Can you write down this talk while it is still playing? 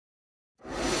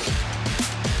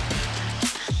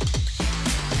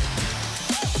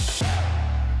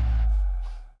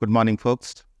Good morning,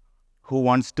 folks. Who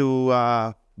wants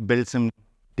to build some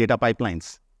data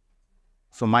pipelines?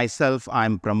 So myself,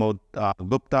 I'm Pramod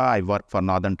Gupta. I work for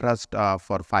Northern Trust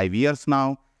for 5 years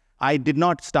now. I did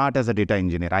not start as a data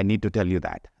engineer. I need to tell you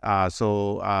that.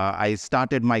 I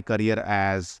started my career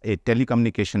as a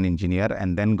telecommunication engineer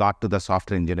and then got to the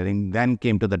software engineering, then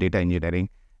came to the data engineering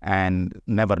and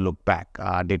never looked back.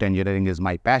 Data engineering is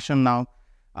my passion now,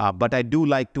 but I do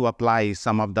like to apply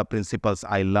some of the principles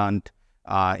I learned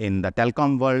in the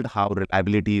telecom world, how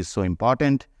reliability is so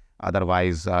important.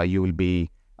 Otherwise, you will be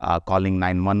calling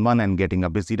 911 and getting a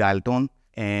busy dial tone.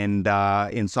 And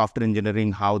in software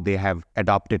engineering, how they have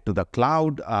adopted to the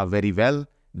cloud very well.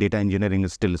 Data engineering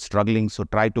is still struggling, so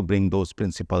try to bring those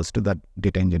principles to the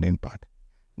data engineering part.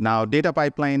 Now, data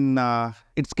pipeline,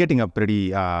 it's getting a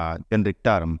pretty generic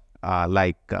term,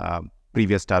 like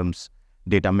previous terms,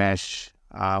 data mesh.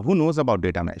 Who knows about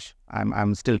data mesh?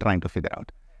 I'm still trying to figure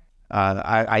out.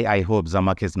 I hope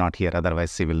Zamak is not here,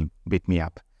 otherwise he will beat me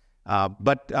up.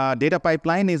 But data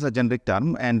pipeline is a generic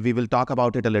term, and we will talk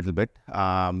about it a little bit.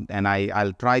 And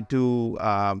I'll try to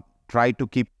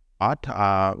keep short.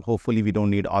 Hopefully, we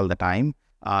don't need all the time.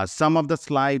 Some of the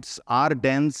slides are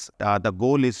dense. The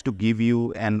goal is to give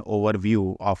you an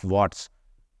overview of what's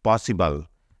possible.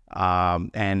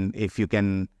 And if you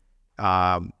can,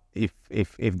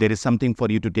 if there is something for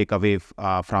you to take away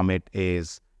from it,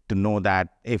 is to know that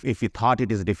if you thought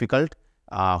it is difficult,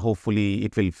 hopefully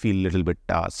it will feel a little bit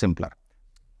simpler.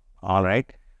 All right.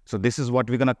 So this is what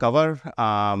we're going to cover.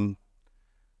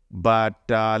 But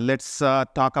let's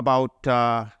talk about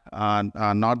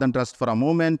Northern Trust for a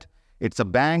moment. It's a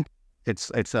bank. It's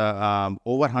a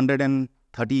over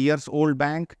 130 years old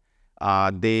bank.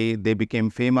 They became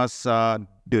famous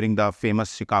during the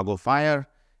famous Chicago fire.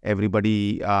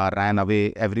 Everybody ran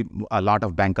away. A lot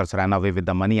of bankers ran away with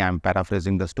the money. I'm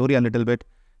paraphrasing the story a little bit.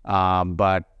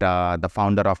 But the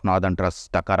founder of Northern Trust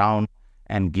stuck around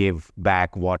and gave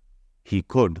back what he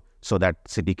could so that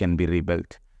city can be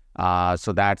rebuilt.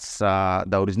 So that's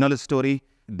the original story.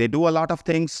 They do a lot of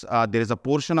things. There is a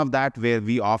portion of that where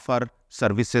we offer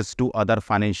services to other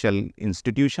financial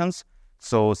institutions.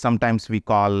 So sometimes we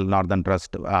call Northern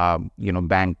Trust,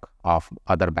 bank of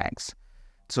other banks.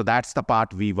 So that's the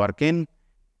part we work in.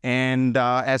 And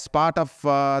as part of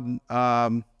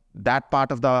that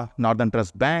part of the Northern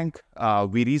Trust Bank,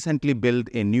 we recently built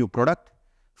a new product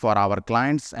for our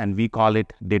clients, and we call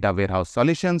it Data Warehouse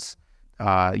Solutions.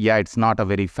 It's not a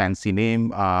very fancy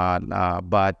name,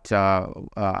 but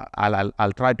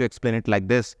I'll try to explain it like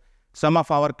this. Some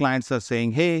of our clients are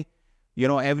saying, hey,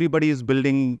 everybody is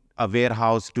building a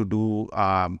warehouse to do,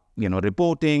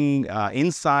 reporting,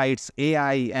 insights,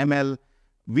 AI, ML.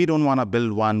 We don't want to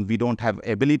build one. We don't have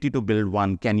ability to build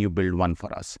one. Can you build one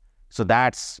for us? So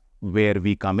that's where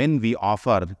we come in. We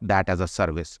offer that as a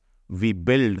service. We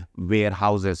build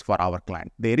warehouses for our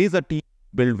client. There is a team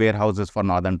build warehouses for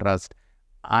Northern Trust.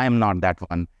 I am not that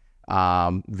one.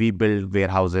 We build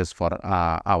warehouses for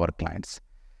our clients.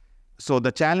 So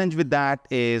the challenge with that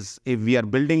is, if we are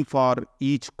building for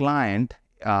each client,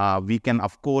 we can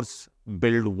of course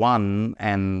build one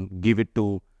and give it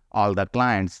to all the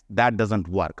clients. That doesn't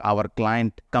work. Our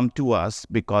client come to us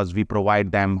because we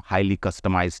provide them highly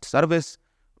customized service.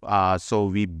 So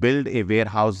we build a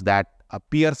warehouse that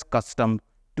appears custom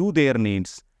to their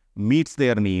needs, meets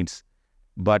their needs.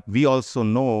 But we also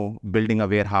know building a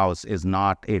warehouse is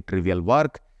not a trivial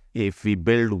work. If we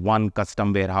build one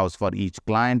custom warehouse for each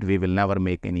client, we will never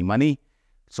make any money.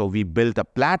 So we built a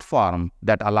platform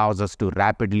that allows us to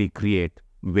rapidly create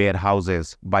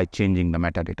warehouses by changing the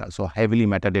metadata. So heavily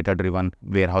metadata driven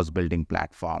warehouse building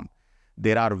platform.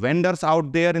 There are vendors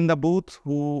out there in the booth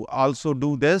who also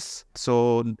do this.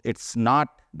 So it's not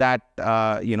that,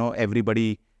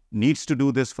 everybody needs to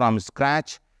do this from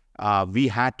scratch. We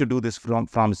had to do this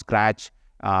from scratch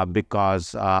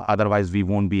because otherwise we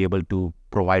won't be able to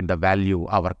provide the value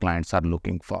our clients are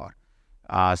looking for.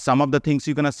 Some of the things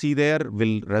you're going to see there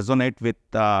will resonate with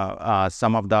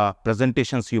some of the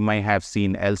presentations you may have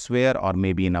seen elsewhere or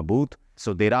maybe in a booth.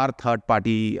 So there are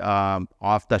third-party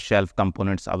off-the-shelf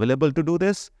components available to do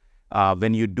this.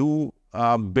 When you do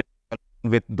build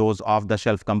with those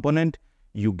off-the-shelf component,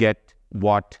 you get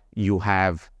what you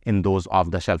have in those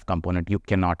off-the-shelf component. You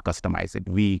cannot customize it.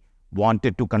 We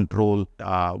wanted to control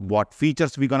what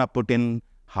features we're going to put in,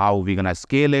 how we're going to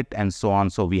scale it, and so on.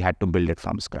 So we had to build it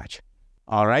from scratch.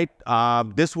 All right.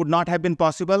 This would not have been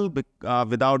possible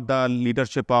without the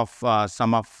leadership of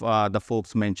some of the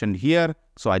folks mentioned here.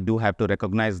 So I do have to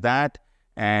recognize that.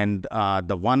 And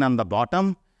the one on the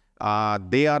bottom,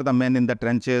 they are the men in the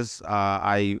trenches.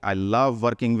 I love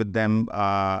working with them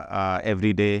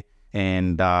every day.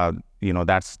 And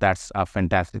that's a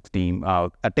fantastic team.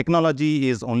 A technology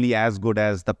is only as good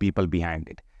as the people behind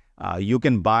it. You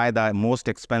can buy the most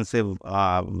expensive,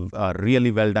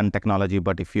 really well done technology,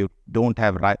 but if you don't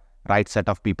have right set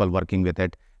of people working with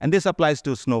it, and this applies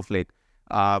to Snowflake.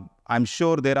 I'm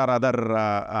sure there are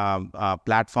other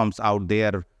platforms out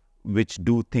there which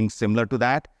do things similar to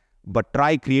that, but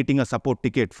try creating a support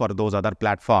ticket for those other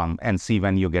platforms and see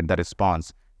when you get the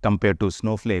response compared to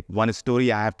Snowflake. One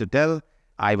story I have to tell,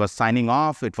 I was signing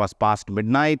off, it was past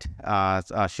midnight,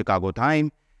 Chicago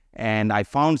time, and I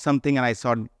found something and I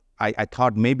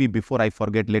thought maybe before I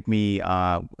forget, let me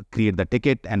create the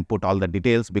ticket and put all the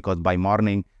details, because by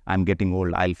morning, I'm getting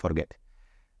old, I'll forget.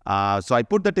 So I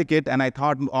put the ticket and I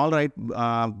thought, all right,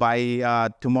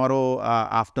 by tomorrow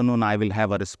afternoon, I will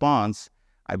have a response.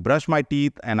 I brush my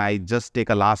teeth and I just take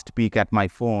a last peek at my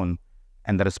phone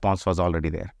and the response was already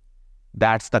there.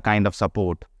 That's the kind of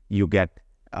support you get.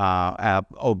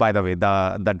 Oh, by the way,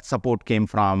 that support came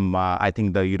from, I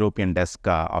think, the European desk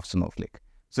of Snowflake.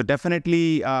 So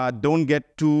definitely don't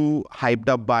get too hyped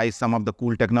up by some of the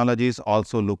cool technologies.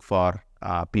 Also look for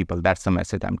people. That's the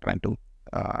message I'm trying to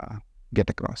get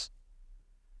across.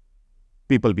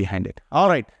 People behind it. All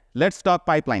right, let's talk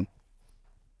pipeline.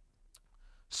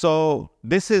 So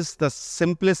this is the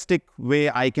simplistic way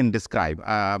I can describe.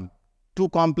 Too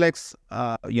complex,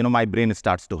 my brain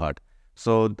starts to hurt.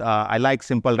 So I like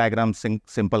simple diagrams,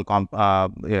 simple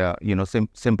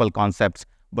concepts.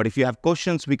 But if you have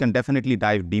questions, we can definitely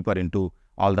dive deeper into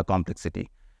all the complexity.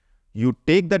 You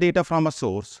take the data from a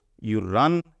source, you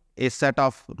run a set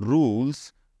of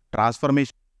rules,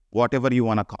 transformation, whatever you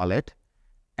want to call it,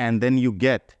 and then you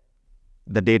get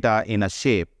the data in a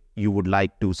shape you would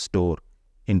like to store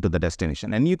into the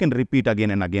destination. And you can repeat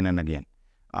again and again and again.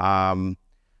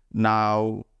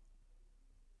 Now,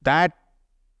 that,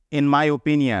 in my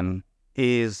opinion,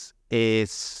 is a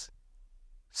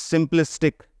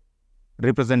simplistic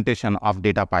representation of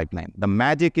data pipeline. The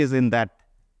magic is in that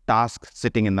task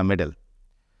sitting in the middle.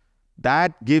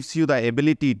 That gives you the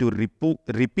ability to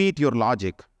repeat your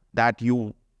logic that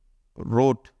you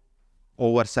wrote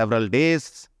over several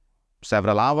days,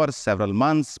 several hours, several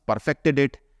months, perfected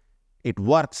it. It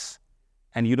works,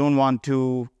 and you don't want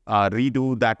to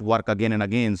redo that work again and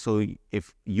again. So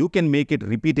if you can make it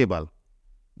repeatable,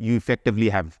 you effectively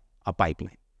have a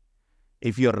pipeline.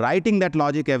 If you're writing that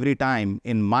logic every time,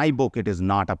 in my book, it is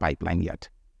not a pipeline yet.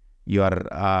 You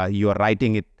are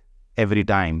writing it every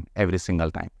time, every single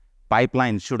time.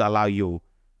 Pipeline should allow you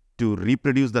to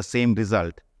reproduce the same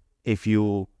result if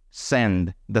you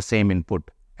send the same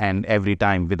input and every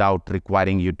time without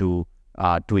requiring you to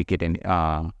tweak it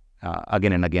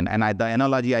again and again. And the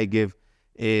analogy I give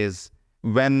is,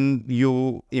 when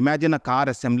you imagine a car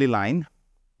assembly line,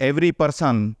 every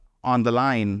person on the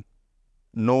line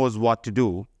knows what to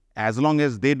do. As long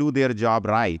as they do their job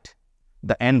right,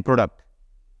 the end product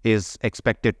is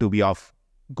expected to be of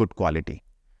good quality.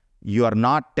 You are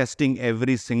not testing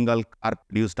every single car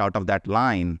produced out of that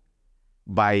line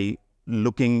by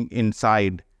looking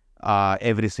inside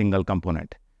every single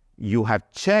component. You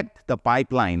have checked the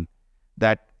pipeline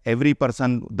that every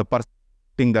person, the person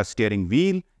in the steering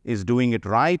wheel, is doing it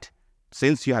right.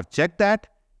 Since you have checked that,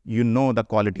 you know the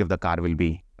quality of the car will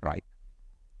be right.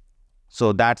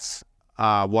 So that's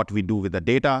what we do with the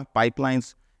data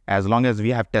pipelines. As long as we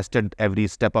have tested every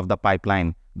step of the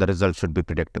pipeline, the result should be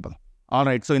predictable. All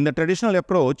right, so in the traditional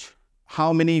approach,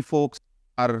 how many folks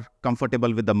are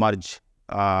comfortable with the merge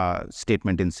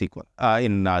statement in SQL,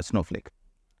 in Snowflake?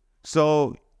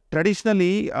 So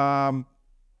traditionally, I'm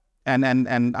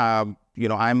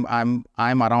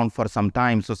around for some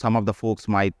time, so some of the folks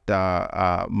might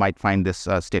find this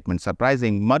statement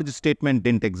surprising. Merge statement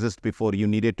didn't exist before. You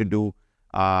needed to do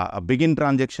a begin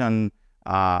transaction,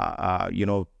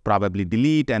 probably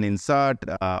delete and insert,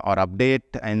 or update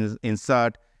and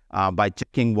insert by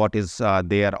checking what is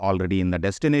there already in the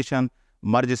destination.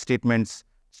 Merge statements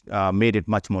made it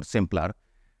much more simpler.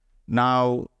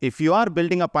 Now, if you are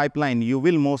building a pipeline, you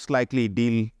will most likely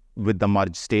deal with the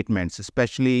merge statements,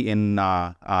 especially in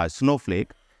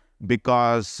Snowflake,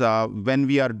 because when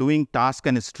we are doing task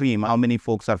and stream, how many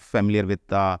folks are familiar with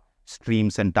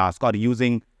streams and tasks, or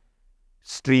using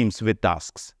streams with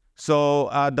tasks? So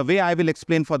the way I will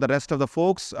explain for the rest of the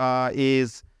folks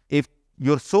is, if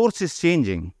your source is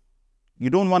changing, you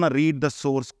don't want to read the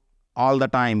source all the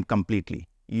time completely.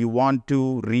 You want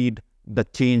to read the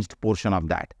changed portion of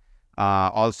that,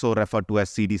 also referred to as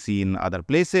CDC in other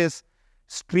places.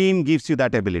 Stream gives you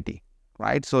that ability,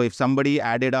 right? So if somebody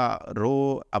added a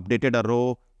row, updated a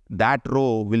row, that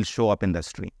row will show up in the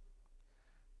stream.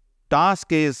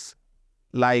 Task is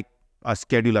like a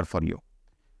scheduler for you.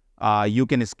 you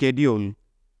can schedule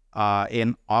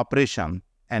an operation,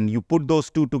 and you put those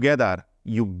two together,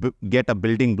 you get a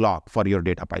building block for your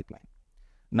data pipeline.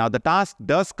 Now, the task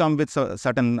does come with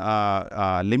certain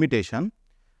limitation.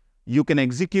 You can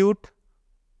execute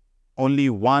only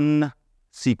one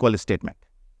SQL statement.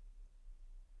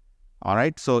 All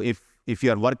right. So if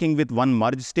you are working with one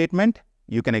merge statement,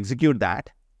 you can execute that.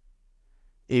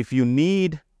 If you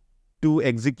need to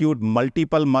execute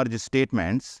multiple merge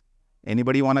statements,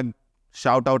 anybody want to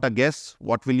shout out a guess?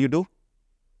 What will you do?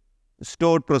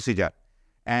 Stored procedure.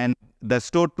 And the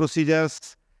stored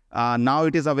procedures, now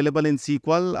it is available in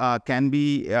SQL, can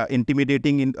be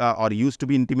intimidating or used to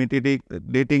be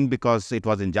intimidating because it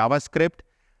was in JavaScript.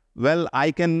 Well,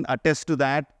 I can attest to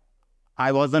that.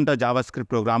 I wasn't a JavaScript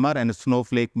programmer, and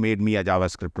Snowflake made me a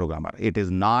JavaScript programmer. It is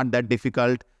not that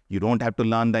difficult. You don't have to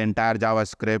learn the entire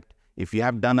JavaScript. If you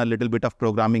have done a little bit of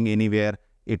programming anywhere,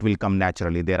 it will come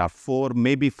naturally. There are 4,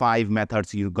 maybe 5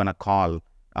 methods you're going to call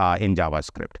in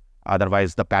JavaScript.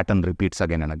 Otherwise, the pattern repeats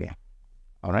again and again.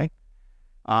 All right.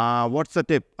 What's the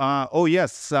tip? Oh,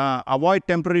 yes. Avoid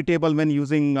temporary table when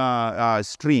using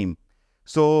stream.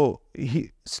 So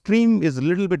stream is a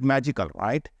little bit magical,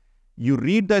 right? You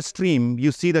read the stream,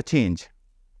 you see the change.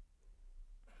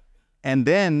 And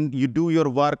then you do your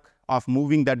work of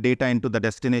moving that data into the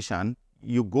destination.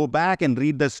 You go back and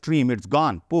read the stream, it's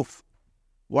gone. Poof.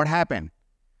 What happened?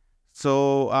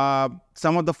 So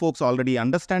some of the folks already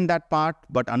understand that part,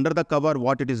 but under the cover,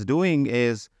 what it is doing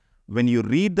is when you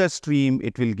read the stream,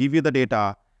 it will give you the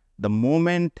data. The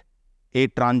moment a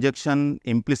transaction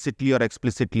implicitly or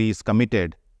explicitly is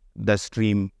committed, the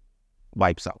stream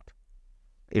wipes out.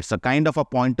 It's a kind of a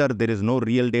pointer. There is no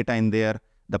real data in there.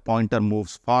 The pointer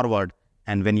moves forward.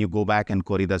 And when you go back and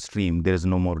query the stream, there is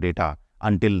no more data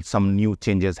until some new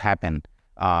changes happen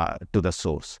to the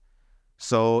source.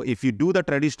 So if you do the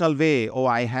traditional way, oh,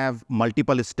 I have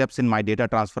multiple steps in my data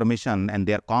transformation and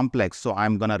they're complex. So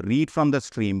I'm going to read from the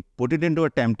stream, put it into a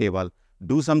temp table,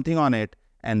 do something on it,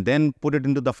 and then put it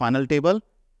into the final table,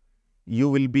 you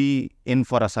will be in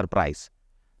for a surprise.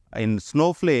 In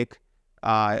Snowflake,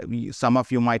 some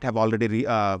of you might have already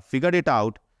figured it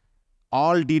out.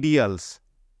 All DDLs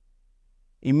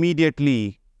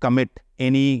immediately commit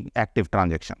any active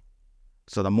transaction.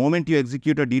 So the moment you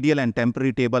execute a DDL and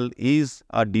temporary table is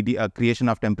a creation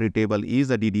of temporary table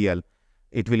is a DDL,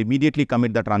 it will immediately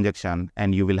commit the transaction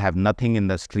and you will have nothing in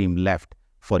the stream left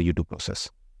for you to process.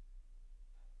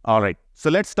 All right. So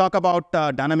let's talk about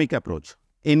dynamic approach.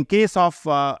 In case of,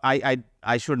 I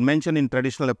should mention in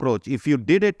traditional approach, if you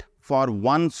did it for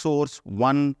one source,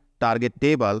 one target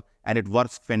table, and it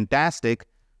works fantastic,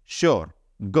 sure,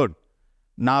 good.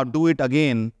 Now do it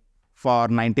again for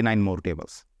 99 more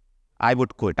tables. I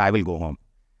would quit. I will go home.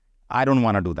 I don't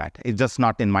want to do that. It's just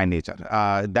not in my nature.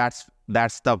 That's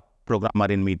the programmer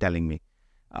in me telling me.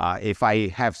 If I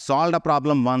have solved a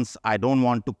problem once, I don't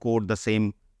want to code the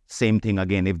same thing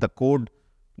again. If the code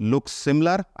looks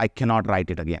similar, I cannot write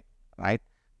it again, right?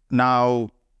 Now,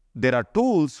 there are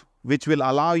tools which will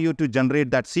allow you to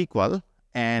generate that SQL.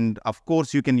 And of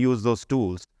course, you can use those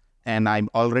tools. And I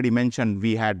already mentioned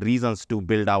we had reasons to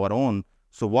build our own.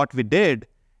 So what we did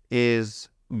is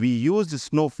we used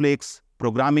Snowflake's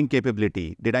programming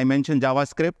capability. Did I mention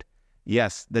JavaScript?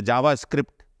 Yes, the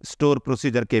JavaScript store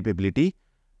procedure capability.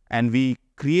 And we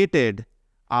created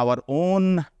our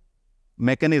own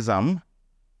mechanism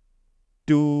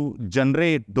to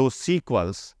generate those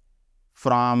SQLs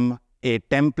from a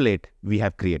template we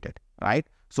have created, right?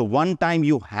 So one time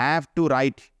you have to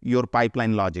write your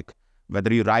pipeline logic,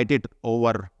 whether you write it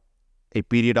over a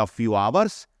period of few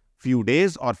hours, few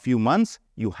days, or few months,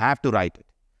 you have to write it.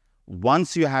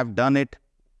 Once you have done it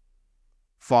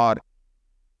for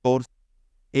source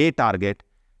a target,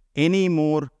 any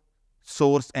more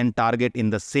source and target in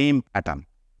the same pattern.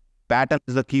 Pattern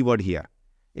is the keyword here.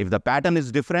 If the pattern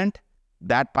is different,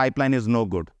 that pipeline is no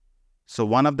good. So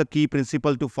one of the key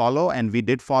principles to follow, and we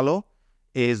did follow,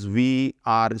 is we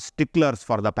are sticklers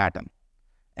for the pattern.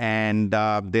 And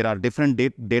there are different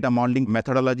data modeling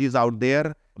methodologies out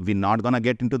there. We're not going to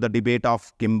get into the debate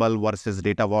of Kimball versus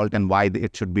Data Vault and why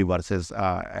it should be versus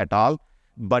at all.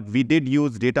 But we did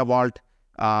use Data Vault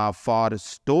for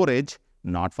storage,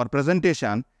 not for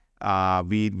presentation.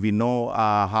 We know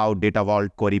how Data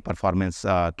Vault query performance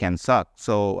can suck.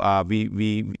 So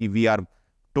we are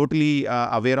totally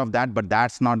aware of that, but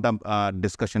that's not the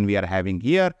discussion we are having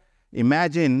here.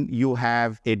 Imagine you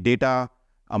have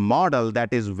a model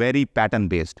that is very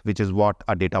pattern-based, which is what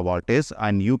a Data Vault is,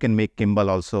 and you can make Kimball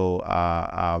also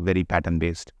very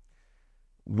pattern-based.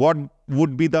 What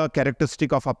would be the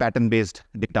characteristic of a pattern-based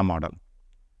data model?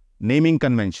 Naming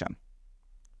convention.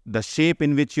 the shape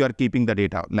in which you are keeping the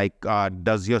data. Like,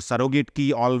 does your surrogate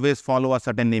key always follow a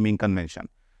certain naming convention?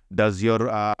 Does your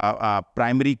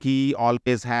primary key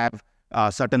always have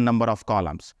a certain number of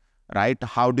columns, right?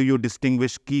 How do you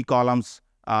distinguish key columns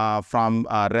from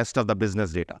rest of the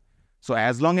business data? So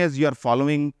as long as you are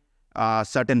following a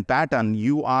certain pattern,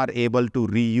 you are able to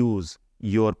reuse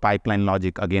your pipeline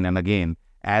logic again and again,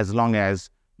 as long as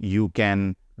you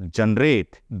can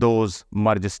generate those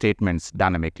merge statements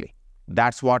dynamically.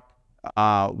 That's what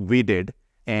we did,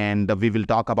 and we will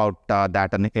talk about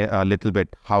that a little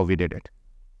bit, how we did it.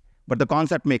 But the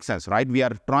concept makes sense, right? We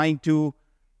are trying to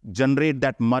generate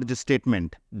that merge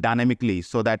statement dynamically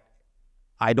so that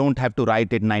I don't have to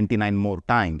write it 99 more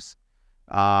times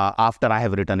after I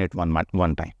have written it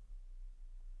one time.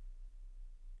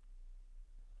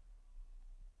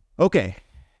 Okay.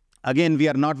 Again, we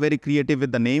are not very creative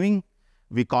with the naming.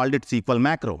 We called it SQL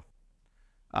macro.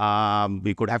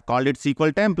 We could have called it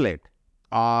SQL template,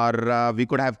 or we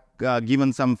could have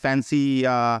given some fancy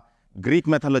Greek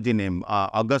mythology name,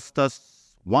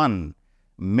 Augustus I.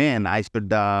 Man, I should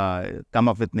come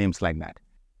up with names like that.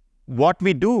 What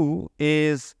we do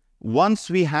is, once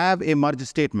we have a merge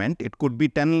statement, it could be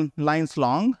 10 lines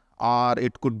long, or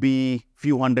it could be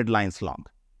few hundred lines long.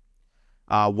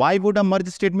 Why would a merge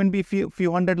statement be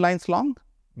few hundred lines long?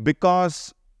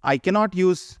 Because I cannot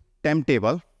use temp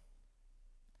table.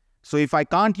 So if I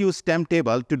can't use temp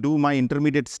table to do my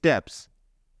intermediate steps,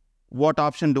 what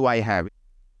option do I have?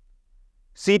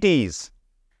 CTEs,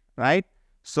 right?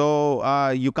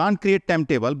 So you can't create temp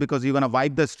table because you're going to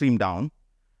wipe the stream down.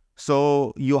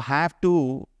 So you have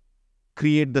to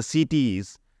create the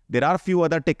CTEs. There are a few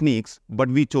other techniques, but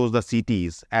we chose the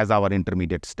CTEs as our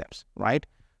intermediate steps, right?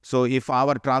 So if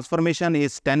our transformation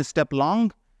is 10 step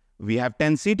long, we have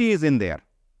 10 CTEs in there.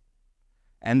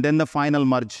 And then the final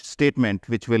merge statement,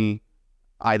 which will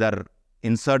either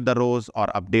insert the rows or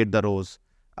update the rows,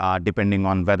 depending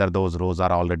on whether those rows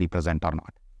are already present or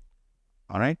not.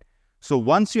 All right. So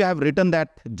once you have written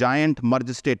that giant merge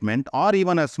statement, or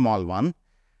even a small one,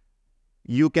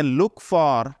 you can look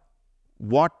for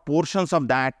what portions of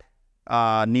that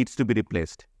needs to be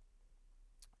replaced.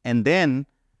 And then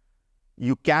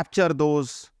you capture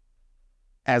those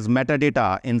as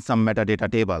metadata in some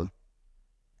metadata table.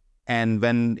 And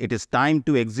when it is time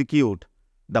to execute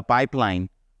the pipeline,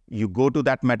 you go to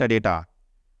that metadata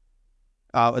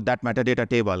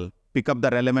table, pick up the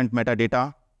relevant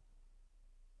metadata,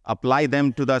 apply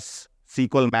them to the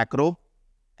SQL macro,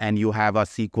 and you have a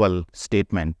SQL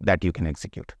statement that you can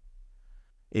execute.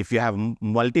 If you have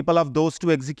multiple of those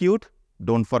to execute,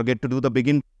 don't forget to do the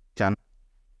begin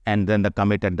and then the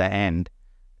commit at the end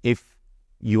if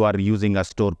you are using a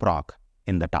store proc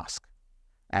in the task.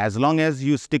 As long as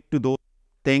you stick to those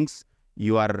things,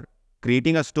 you are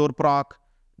creating a store proc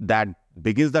that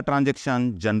begins the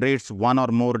transaction, generates one or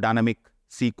more dynamic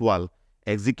SQL,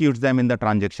 executes them in the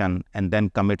transaction, and then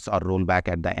commits or rollback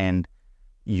at the end.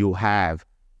 You have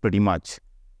pretty much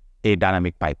a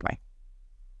dynamic pipeline.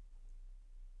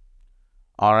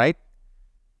 All right.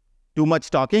 Too much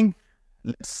talking.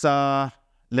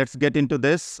 Let's get into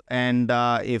this. And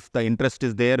if the interest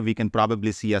is there, we can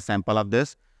probably see a sample of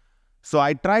this. So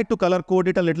I tried to color code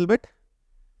it a little bit.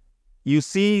 You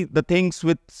see the things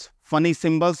with funny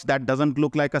symbols that doesn't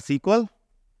look like a SQL.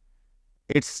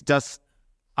 It's just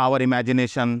our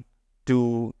imagination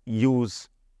to use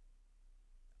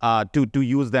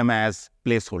them as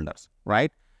placeholders,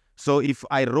 right? So if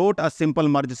I wrote a simple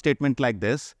merge statement like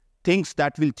this, things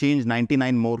that will change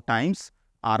 99 more times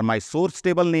are my source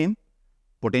table name,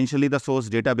 potentially the source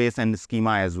database and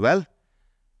schema as well.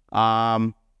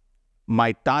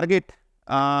 My target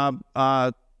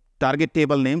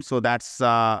table name, so that's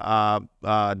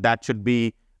that should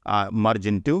be merged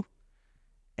into,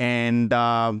 and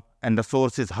the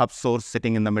source is hub source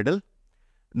sitting in the middle.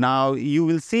 Now you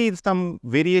will see some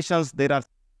variations. There are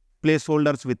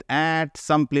placeholders with @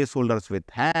 some placeholders with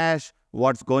hash.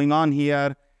 What's going on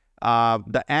here?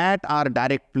 The @ are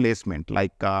direct placement,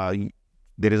 like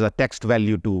there is a text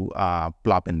value to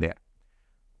plop in there.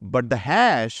 But the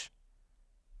hash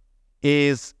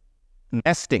is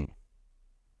nesting.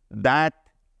 That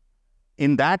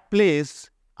in that place,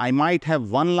 I might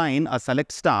have one line, a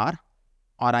select star,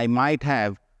 or I might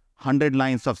have 100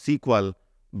 lines of SQL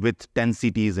with 10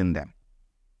 CTs in them.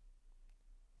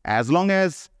 As long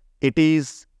as it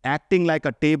is acting like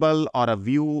a table or a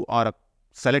view or a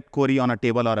select query on a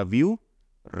table or a view,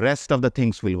 rest of the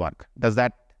things will work. Does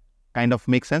that kind of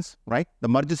make sense, right? The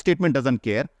merge statement doesn't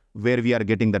care where we are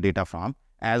getting the data from,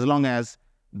 as long as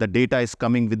the data is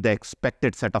coming with the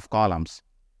expected set of columns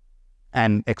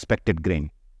and expected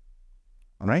grain.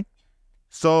 All right.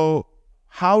 So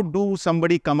how do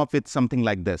somebody come up with something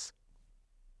like this?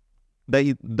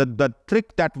 The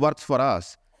trick that works for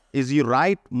us is you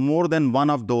write more than one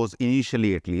of those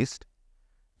initially at least,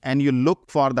 and you look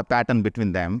for the pattern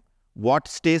between them, what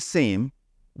stays same,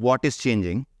 what is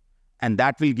changing, and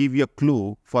that will give you a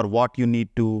clue for what you need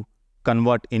to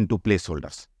convert into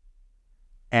placeholders.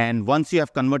 And once you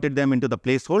have converted them into the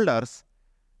placeholders,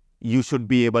 you should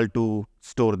be able to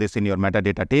store this in your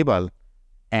metadata table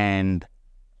and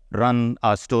run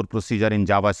a store procedure in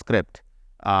JavaScript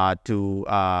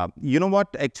you know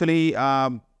what, actually,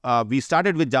 we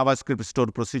started with JavaScript store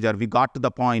procedure. We got to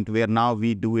the point where now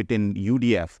we do it in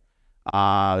UDF,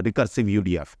 recursive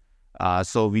UDF.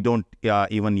 So we don't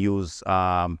even use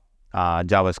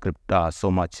JavaScript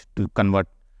so much to convert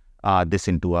this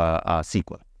into a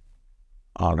SQL.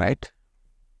 All right.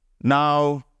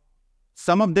 Now,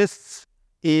 some of this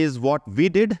is what we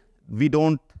did. We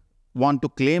don't want to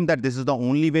claim that this is the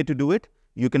only way to do it.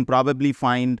 You can probably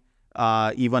find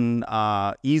even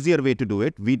easier way to do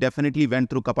it. We definitely went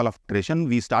through a couple of iterations.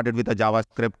 We started with a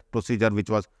JavaScript procedure which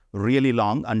was really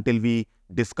long until we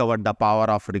discovered the power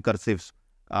of recursive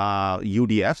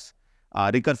UDFs.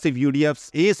 Recursive UDFs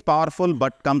is powerful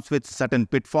but comes with certain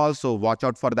pitfalls, so watch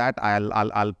out for that.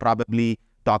 I'll probably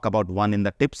talk about one in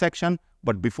the tip section.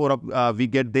 But before we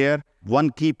get there, one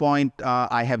key point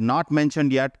I have not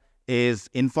mentioned yet is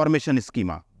information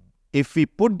schema. If we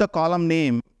put the column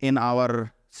name in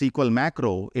our SQL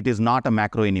macro, it is not a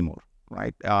macro anymore,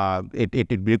 right?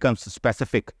 It becomes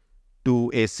specific to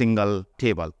a single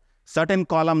table. Certain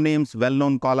column names,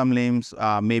 well-known column names,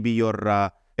 maybe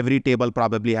your every table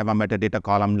probably have a metadata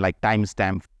column like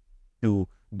timestamp.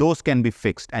 Those can be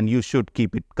fixed, and you should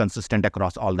keep it consistent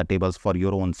across all the tables for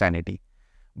your own sanity.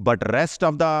 But rest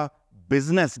of the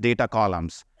business data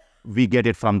columns, we get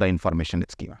it from the information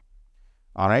schema.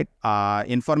 All right.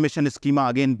 Information schema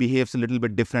again behaves a little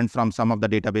bit different from some of the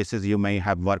databases you may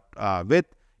have worked with.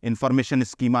 Information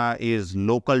schema is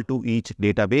local to each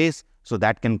database, so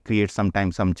that can create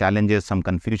sometimes some challenges, some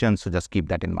confusion. So just keep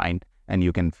that in mind, and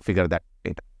you can figure that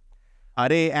out.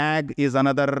 ArrayAg is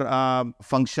another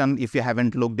function. If you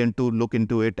haven't look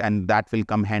into it, and that will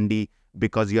come handy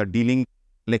because you are dealing with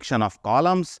a collection of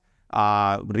columns.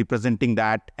 Representing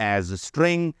that as a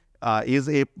string is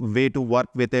a way to work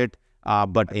with it.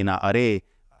 But in an array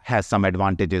has some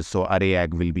advantages, so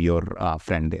ArrayAg will be your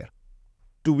friend there.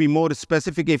 To be more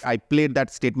specific, if I played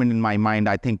that statement in my mind,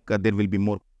 I think there will be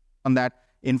more on that.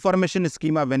 Information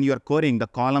schema, when you are querying the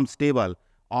columns table,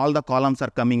 all the columns are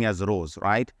coming as rows,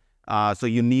 right? So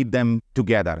you need them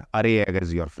together. ArrayAg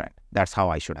is your friend. That's how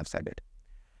I should have said it.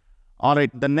 All right,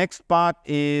 the next part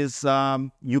is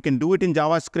you can do it in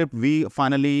JavaScript. We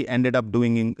finally ended up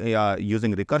doing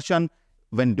using recursion.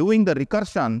 When doing the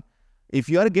recursion, if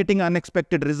you are getting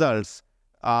unexpected results,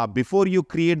 before you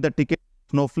create the ticket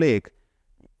Snowflake,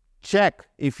 check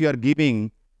if you are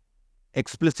giving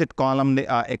explicit column,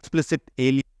 explicit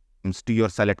aliens to your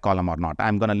select column or not.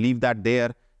 I'm going to leave that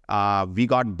there. We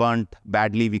got burnt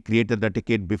badly. We created the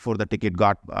ticket before the ticket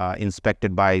got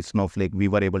inspected by Snowflake. We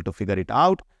were able to figure it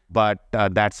out, but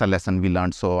that's a lesson we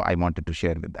learned, so I wanted to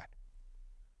share with that.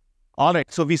 All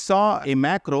right, so we saw a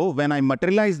macro. When I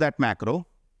materialize that macro,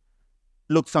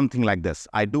 look something like this.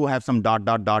 I do have some ...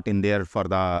 in there for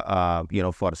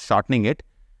the, for shortening it.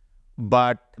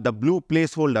 But the blue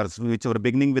placeholders, which were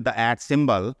beginning with the @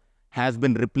 symbol, has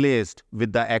been replaced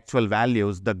with the actual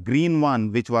values. The green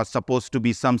one, which was supposed to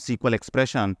be some SQL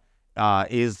expression,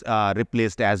 is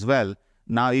replaced as well.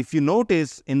 Now, if you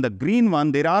notice in the green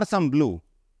one, there are some blue.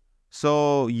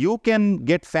 So you can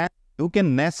get you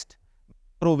can nest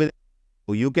macro with,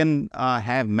 you can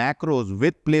have macros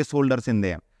with placeholders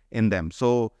in them.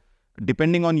 So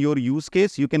depending on your use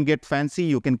case, you can get fancy,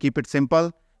 you can keep it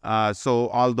simple. So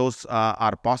all those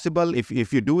are possible.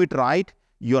 If you do it right,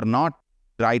 you're not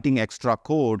writing extra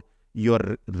code,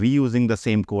 you're reusing the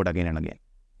same code again and again.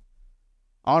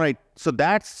 All right, so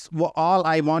that's all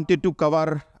I wanted to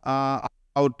cover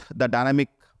about the dynamic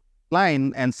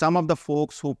line. And some of the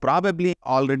folks who probably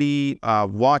already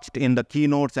watched in the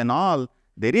keynotes and all,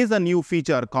 there is a new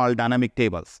feature called dynamic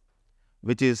tables,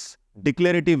 which is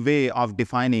declarative way of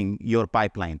defining your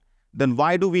pipeline. Then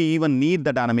why do we even need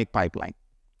the dynamic pipeline,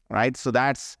 right? So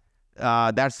that's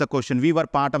the question. We were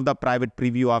part of the private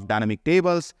preview of dynamic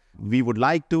tables. We would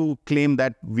like to claim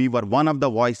that we were one of the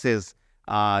voices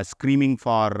screaming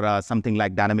for something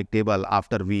like dynamic table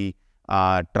after we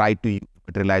tried to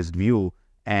materialize Vue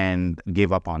and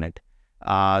gave up on it.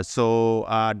 So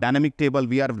dynamic table,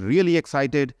 we are really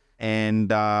excited,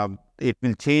 and it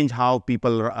will change how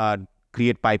people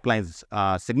create pipelines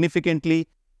significantly.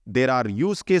 There are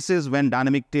use cases when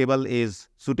dynamic table is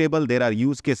suitable. There are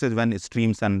use cases when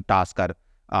streams and tasks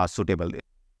are suitable.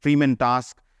 Stream and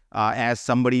task, as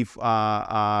somebody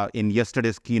in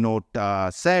yesterday's keynote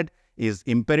said, is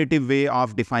imperative way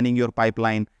of defining your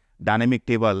pipeline. Dynamic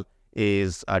table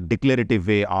is a declarative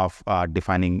way of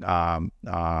defining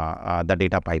the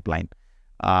data pipeline.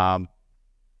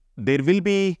 There will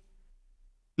be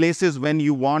places when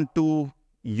you want to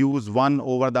use one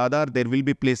over the other. There will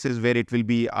be places where it will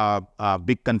be a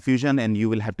big confusion and you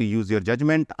will have to use your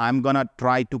judgment. I'm gonna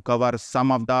try to cover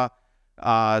some of the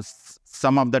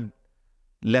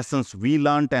lessons we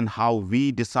learned and how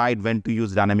we decide when to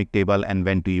use dynamic table and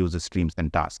when to use streams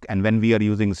and tasks. And when we are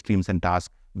using streams and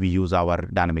tasks, we use our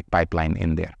dynamic pipeline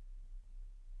in there.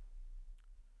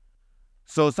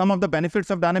 So some of the benefits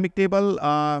of dynamic table,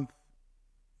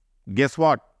 guess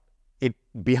what? It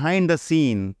behind the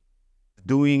scene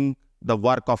doing the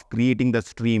work of creating the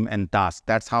stream and task.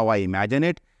 That's how I imagine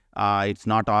it. It's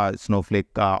not a Snowflake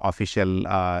official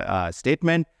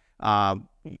statement.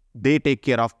 They take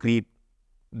care of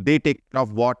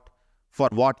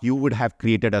what you would have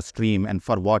created a stream and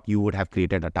for what you would have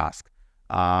created a task,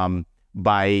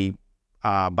 by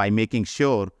making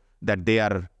sure that they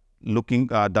are looking,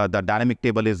 the dynamic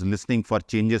table is listening for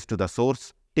changes to the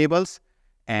source tables,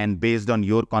 and based on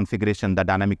your configuration, the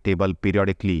dynamic table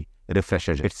periodically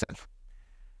refreshes itself.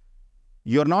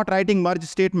 You're not writing merge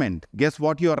statement. Guess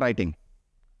what you are writing?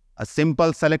 A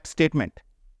simple select statement.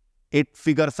 It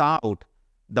figures out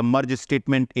the merge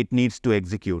statement it needs to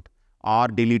execute, or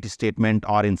delete statement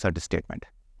or insert statement.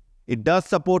 It does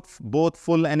support both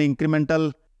full and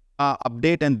incremental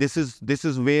update, and this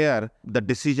is where the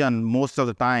decision most of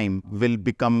the time will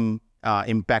become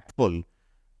impactful.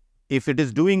 If it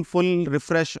is doing full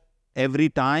refresh every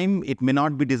time, it may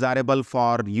not be desirable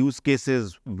for use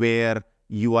cases where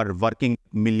you are working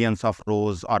millions of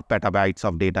rows or petabytes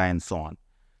of data and so on.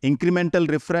 Incremental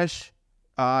refresh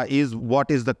is what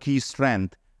is the key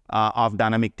strength of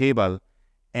dynamic table.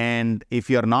 And if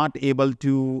you're not able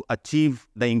to achieve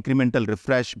the incremental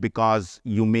refresh because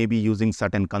you may be using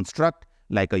certain construct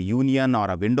like a union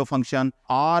or a window function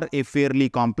or a fairly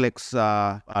complex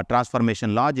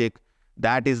transformation logic,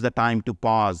 that is the time to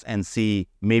pause and see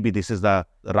maybe this is the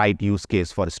right use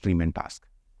case for stream and task.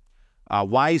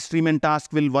 Why stream and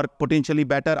task will work potentially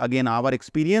better? Again, our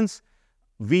experience,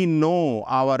 we know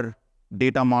our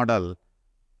data model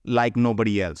like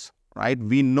nobody else, right?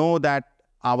 We know that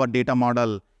our data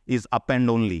model is append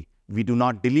only. We do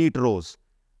not delete rows.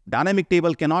 Dynamic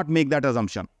table cannot make that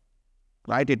assumption,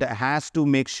 right? It has to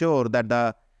make sure that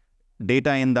the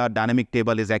data in the dynamic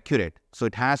table is accurate. So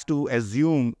it has to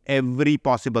assume every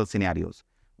possible scenarios.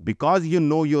 Because you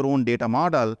know your own data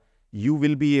model, you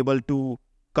will be able to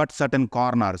cut certain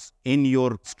corners in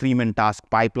your stream and task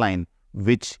pipeline,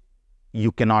 which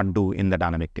you cannot do in the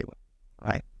dynamic table,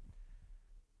 right?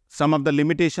 Some of the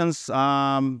limitations,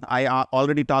 I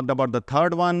already talked about the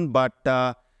third one, but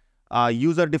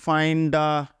user-defined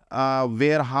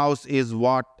warehouse is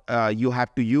what you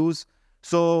have to use.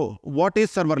 So what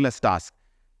is serverless task?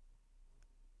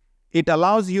 It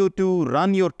allows you to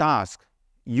run your task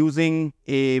using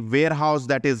a warehouse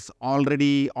that is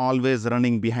already always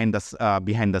running behind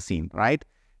the scene, right?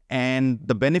 And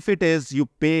the benefit is you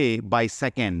pay by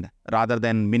second rather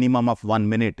than minimum of 1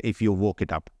 minute if you woke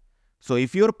it up. So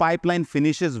if your pipeline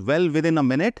finishes well within a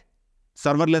minute,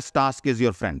 serverless task is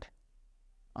your friend,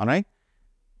 all right?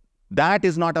 That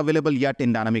is not available yet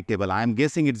in dynamic table. I am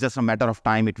guessing it's just a matter of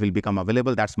time it will become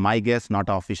available. That's my guess, not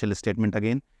an official statement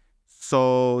again.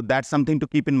 So that's something to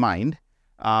keep in mind.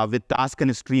 With task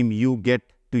and stream, you get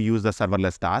to use the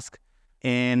serverless task.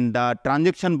 And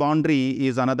transaction boundary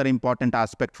is another important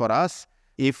aspect for us.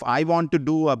 If I want to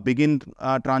do a begin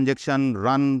transaction,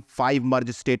 run 5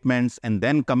 merge statements, and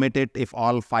then commit it if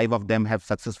all 5 of them have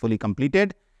successfully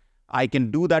completed, I can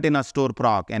do that in a store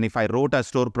proc. And if I wrote a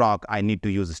store proc, I need to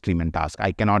use a stream and task.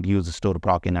 I cannot use a store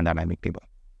proc in a dynamic table.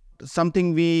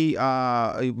 Something we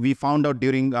found out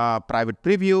during private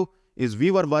preview is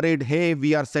we were worried, hey,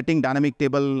 we are setting dynamic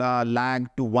table lag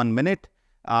to 1 minute.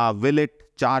 Will it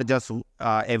charge us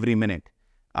every minute?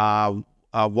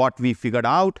 What we figured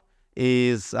out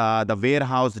is the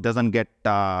warehouse doesn't get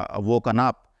woken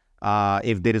up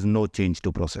if there is no change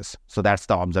to process. So that's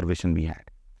the observation we had,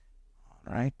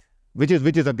 right? Which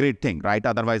is a great thing, right?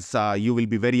 Otherwise, you will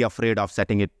be very afraid of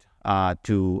setting it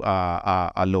to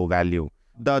a low value.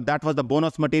 That was the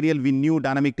bonus material. We knew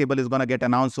dynamic table is going to get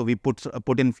announced, so we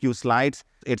put in few slides.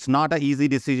 It's not an easy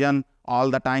decision all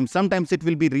the time. Sometimes it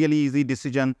will be really easy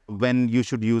decision when you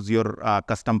should use your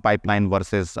custom pipeline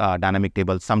versus dynamic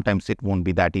table. Sometimes it won't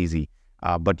be that easy,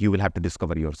 but you will have to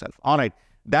discover yourself. All right.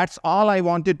 That's all I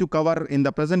wanted to cover in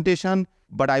the presentation,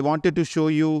 but I wanted to show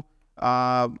you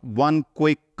one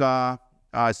quick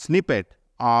snippet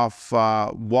of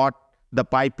what the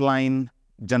pipeline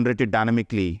generated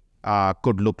dynamically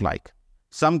could look like.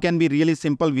 Some can be really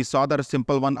simple. We saw the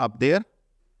simple one up there,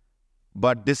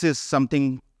 but this is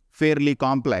something fairly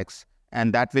complex,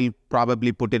 and that will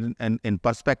probably put it in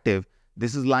perspective.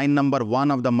 This is line number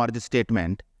 1 of the merge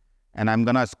statement, and I'm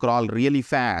going to scroll really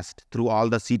fast through all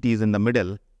the CTs in the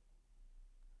middle.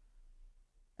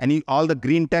 And all the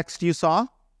green text you saw,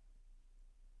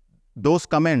 those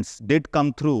comments did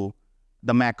come through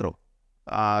the macro.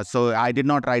 So I did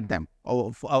not write them.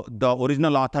 The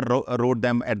original author wrote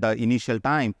them at the initial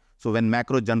time. So when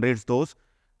macro generates those,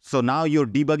 so now your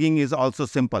debugging is also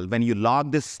simple. When you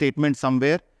log this statement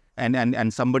somewhere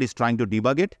and somebody's trying to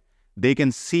debug it, they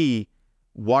can see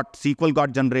what SQL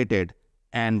got generated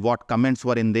and what comments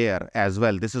were in there as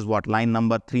well. This is what line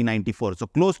number 394. So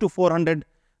close to 400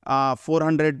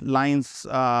 lines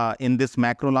in this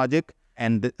macro logic.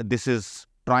 And this is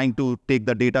trying to take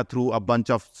the data through a bunch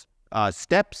of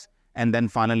steps and then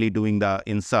finally doing the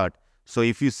insert. So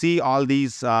if you see all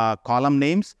these column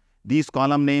names,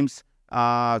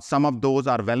 some of those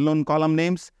are well-known column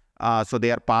names. So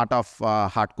they are part of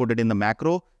hard-coded in the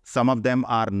macro. Some of them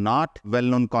are not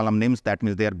well-known column names. That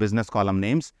means they are business column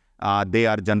names. They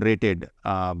are generated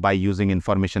by using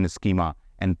information schema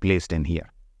and placed in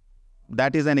here.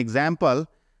 That is an example.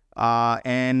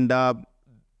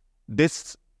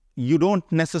 This, you don't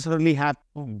necessarily have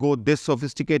to go this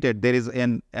sophisticated. There is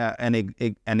an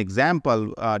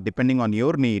example depending on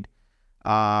your need.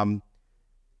 I'm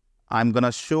going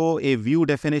to show a view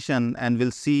definition, and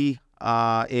we'll see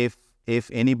if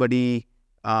anybody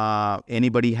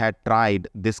had tried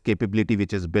this capability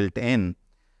which is built in.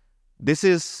 This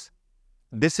is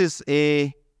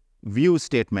a view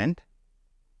statement.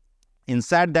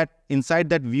 Inside that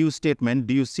view statement,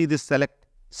 do you see this select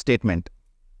statement?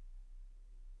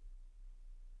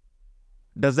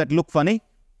 Does that look funny?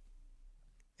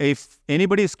 If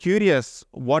anybody is curious,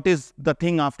 what is the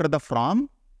thing after the from?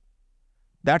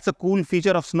 That's a cool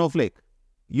feature of Snowflake.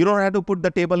 You don't have to put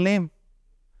the table name.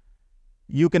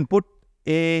 You can put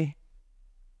a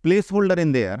placeholder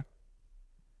in there,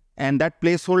 and that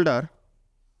placeholder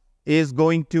is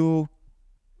going to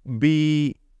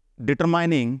be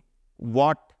determining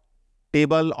what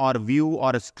table or view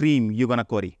or a stream you're going to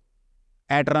query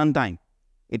at runtime.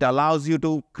 It allows you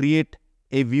to create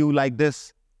a view like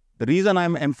this. The reason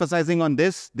I'm emphasizing on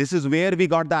this is where we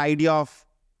got the idea of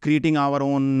creating our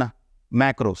own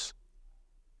macros.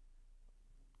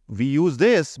 We use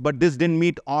this, but this didn't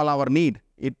meet all our need.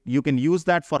 You can use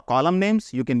that for column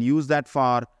names. You can use that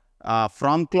for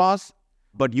from clause,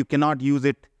 but you cannot use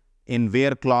it in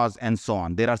where clause and so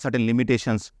on. There are certain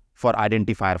limitations for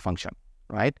identifier function,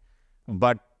 right?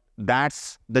 But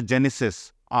that's the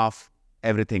genesis of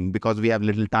everything. Because we have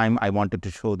little time, I wanted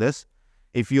to show this.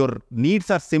 If your needs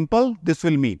are simple, this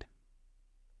will meet.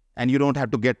 And you don't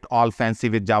have to get all fancy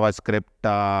with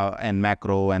JavaScript and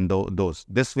macro and those.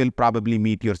 This will probably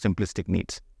meet your simplistic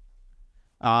needs.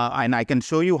 And I can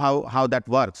show you how that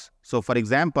works. So for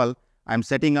example, I'm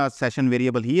setting a session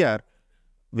variable here,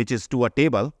 which is to a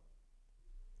table.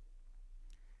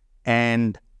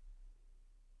 And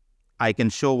I can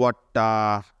show what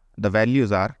the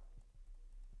values are.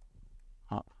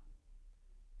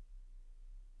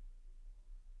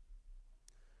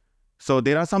 So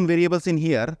there are some variables in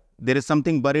here. There is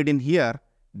something buried in here,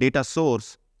 data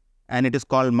source, and it is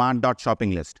called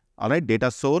mart.shoppinglist. All right, data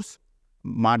source,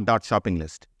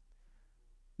 mart.shoppinglist.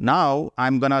 Now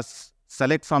I'm going to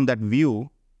select from that view,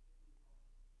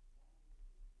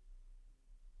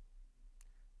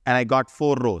 and I got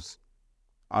 4 rows.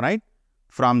 All right,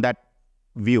 from that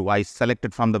view, I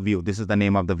selected from the view. This is the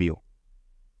name of the view.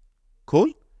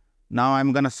 Cool. Now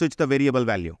I'm going to switch the variable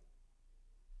value.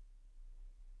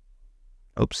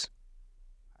 Oops.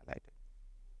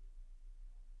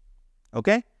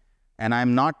 Okay. And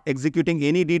I'm not executing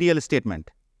any DDL statement.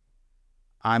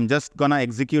 I'm just going to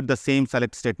execute the same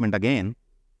select statement again.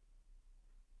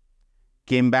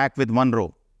 Came back with 1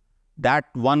 row. That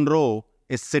 1 row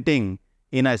is sitting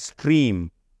in a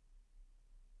stream,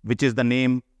 which is the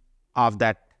name of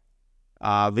that,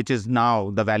 which is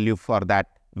now the value for that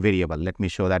variable. Let me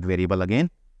show that variable again.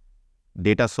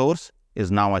 Data source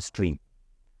is now a stream.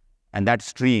 And that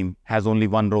stream has only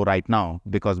 1 row right now,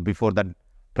 because before that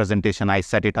presentation, I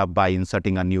set it up by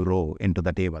inserting a new row into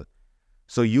the table.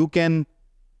 So you can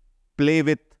play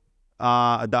with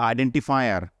the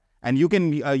identifier, and you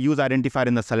can use identifier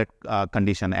in the select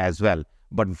condition as well,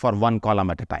 but for 1 column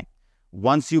at a time.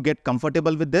 Once you get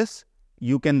comfortable with this,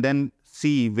 you can then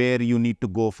see where you need to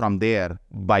go from there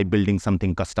by building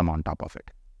something custom on top of it.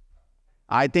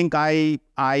 I think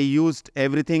I used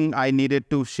everything I needed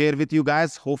to share with you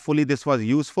guys. Hopefully this was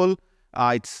useful.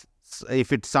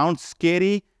 If it sounds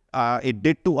scary, it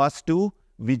did to us too.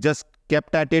 We just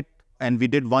kept at it and we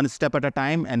did one step at a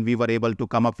time, and we were able to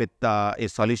come up with a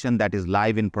solution that is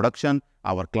live in production.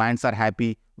 Our clients are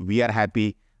happy. We are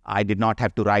happy. I did not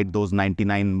have to write those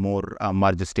 99 more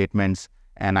merge statements,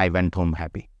 and I went home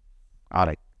happy. All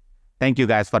right. Thank you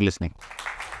guys for listening.